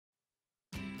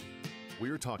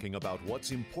We're talking about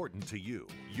what's important to you,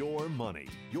 your money,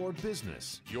 your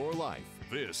business, your life.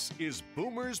 This is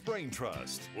Boomer's Brain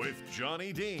Trust with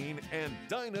Johnny Dean and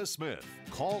Dinah Smith.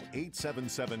 Call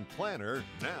 877-PLANNER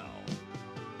now.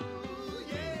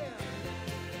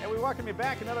 And we welcome you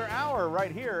back another hour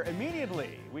right here.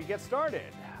 Immediately, we get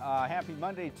started. Happy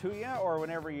Monday to you, or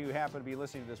whenever you happen to be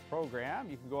listening to this program.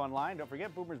 You can go online. Don't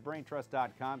forget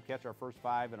boomersbraintrust.com. Catch our first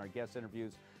 5 and our guest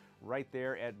interviews right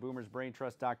there at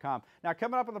boomersbraintrust.com. Now,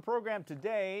 coming up on the program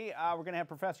today, we're going to have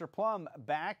Professor Plum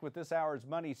back with this hour's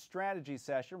money strategy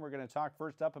session. We're going to talk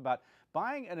first up about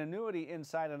buying an annuity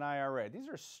inside an IRA. These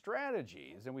are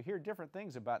strategies, and we hear different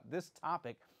things about this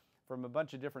topic from a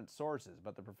bunch of different sources,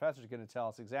 but the professor's going to tell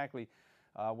us exactly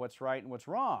what's right and what's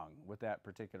wrong with that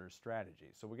particular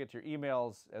strategy. So we'll get your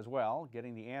emails as well,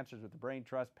 getting the answers with the Brain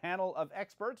Trust panel of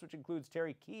experts, which includes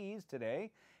Terry Keys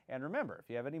today. And remember, if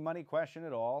you have any money question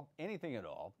at all, anything at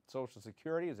all, Social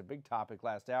Security is a big topic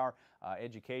last hour,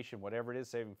 education, whatever it is,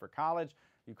 saving for college,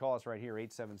 you call us right here,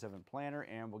 877-PLANNER,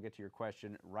 and we'll get to your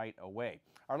question right away.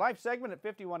 Our live segment at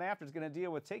 51 After is going to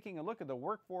deal with taking a look at the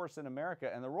workforce in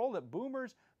America and the role that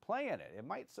boomers play in it. It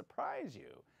might surprise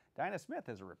you. Dinah Smith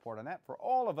has a report on that for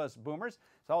all of us boomers.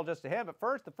 It's all just ahead, but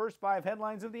first, the first 5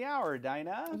 headlines of the hour,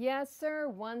 Dinah. Yes, sir.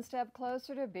 One step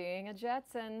closer to being a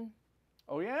Jetson.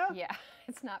 Oh, yeah? Yeah,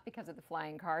 it's not because of the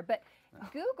flying car, but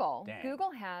Google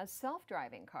has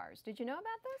self-driving cars. Did you know about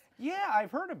this? Yeah,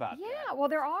 I've heard about that. Yeah, well,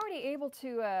 they're already able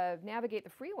to navigate the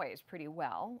freeways pretty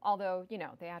well, although, you know,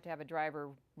 they have to have a driver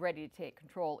ready to take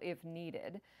control if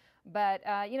needed. But,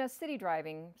 you know, city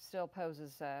driving still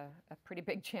poses a pretty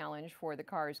big challenge for the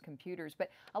car's computers.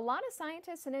 But a lot of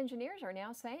scientists and engineers are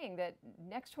now saying that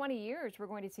next 20 years we're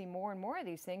going to see more and more of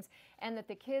these things, and that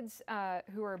the kids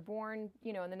who are born,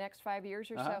 you know, in the next 5 years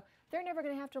or so, they're never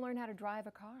going to have to learn how to drive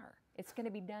a car. It's going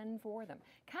to be done for them.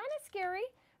 Kind of scary.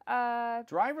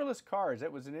 Driverless cars,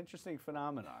 that was an interesting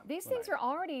phenomenon. These things are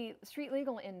already street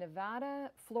legal in Nevada,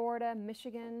 Florida,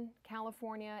 Michigan,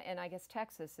 California, and I guess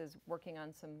Texas is working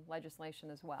on some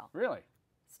legislation as well. Really?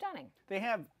 Stunning. They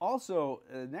have also,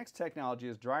 next technology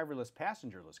is driverless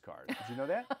passengerless cars. Did you know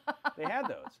that? They had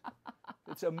those.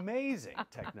 It's amazing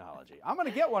technology. I'm going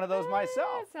to get one of those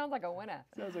myself. Sounds like a winner.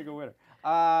 Sounds like a winner.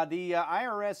 The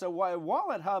IRS,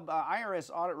 Wallet Hub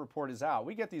IRS audit report is out.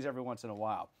 We get these every once in a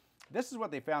while. This is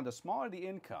what they found. The smaller the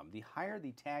income, the higher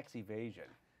the tax evasion.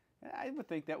 I would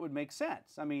think that would make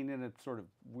sense. I mean, in a sort of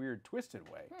weird, twisted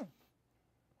way.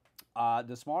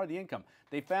 The smaller the income.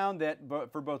 They found that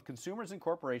for both consumers and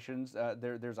corporations,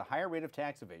 there's a higher rate of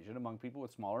tax evasion among people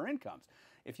with smaller incomes.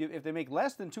 If they make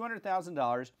less than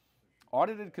 $200,000,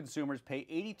 audited consumers pay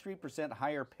 83%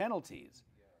 higher penalties.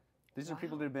 These are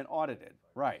people that have been audited,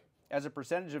 right? As a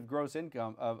percentage of gross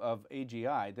income of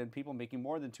AGI than people making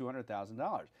more than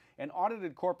 $200,000. And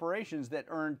audited corporations that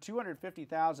earn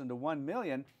 $250,000 to $1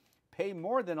 million pay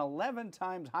more than 11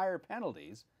 times higher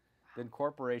penalties than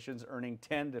corporations earning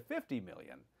 $10 to $50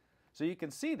 million. So you can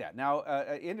see that. Now,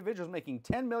 individuals making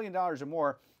 $10 million or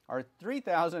more are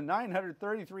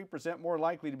 3,933% more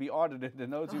likely to be audited than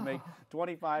those who make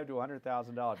 $25,000 to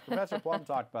 $100,000. Professor Plum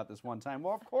talked about this one time.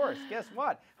 Well, of course, guess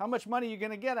what? How much money are you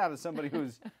going to get out of somebody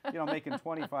who's, you know, making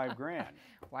 25 grand?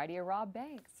 Why do you rob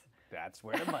banks? That's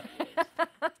where the money is.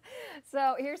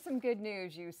 So here's some good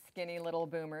news, you skinny little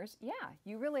boomers. Yeah,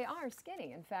 you really are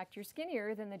skinny. In fact, you're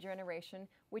skinnier than the generation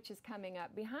which is coming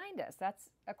up behind us. That's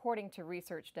according to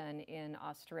research done in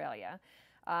Australia.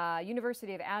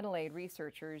 University of Adelaide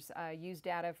researchers used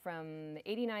data from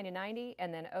 89 to 90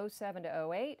 and then 07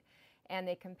 to 08, and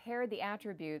they compared the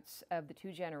attributes of the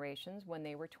two generations when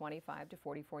they were 25 to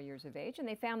 44 years of age, and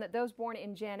they found that those born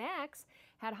in Gen X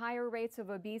had higher rates of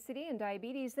obesity and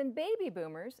diabetes than baby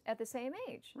boomers at the same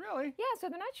age. Really? Yeah, so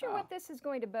they're not sure what this is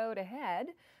going to bode ahead.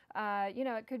 You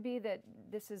know, it could be that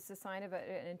this is a sign of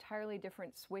an entirely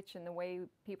different switch in the way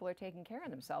people are taking care of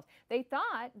themselves. They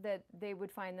thought that they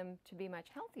would find them to be much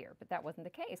healthier, but that wasn't the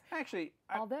case. Actually,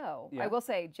 although I will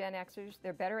say Gen Xers,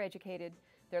 they're better educated,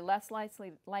 they're less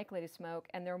likely to smoke,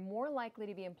 and they're more likely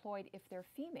to be employed if they're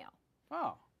female.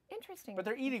 Oh. Interesting. But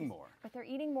they're eating more. But they're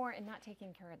eating more and not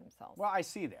taking care of themselves. Well, I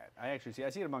see that. I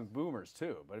see it among boomers,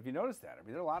 too. But if you notice that, I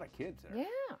mean, there are a lot of kids there.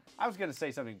 Yeah. I was going to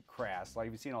say something crass,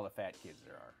 like you've seen all the fat kids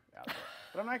there are out there.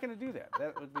 But I'm not going to do that.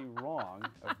 That would be wrong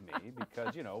of me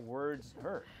because, you know, words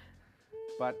hurt.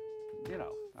 But, you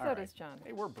know. So does John.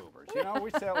 Hey, we're boomers. You know,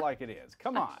 we say it like it is.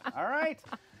 Come on. All right?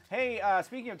 Hey,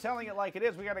 speaking of telling it like it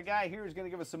is, we got a guy here who's going to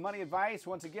give us some money advice.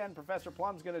 Once again, Professor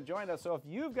Plum's going to join us. So if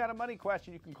you've got a money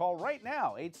question, you can call right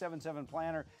now.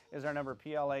 877-PLANNER is our number,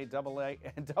 PLA-NER.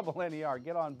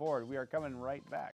 Get on board. We are coming right back.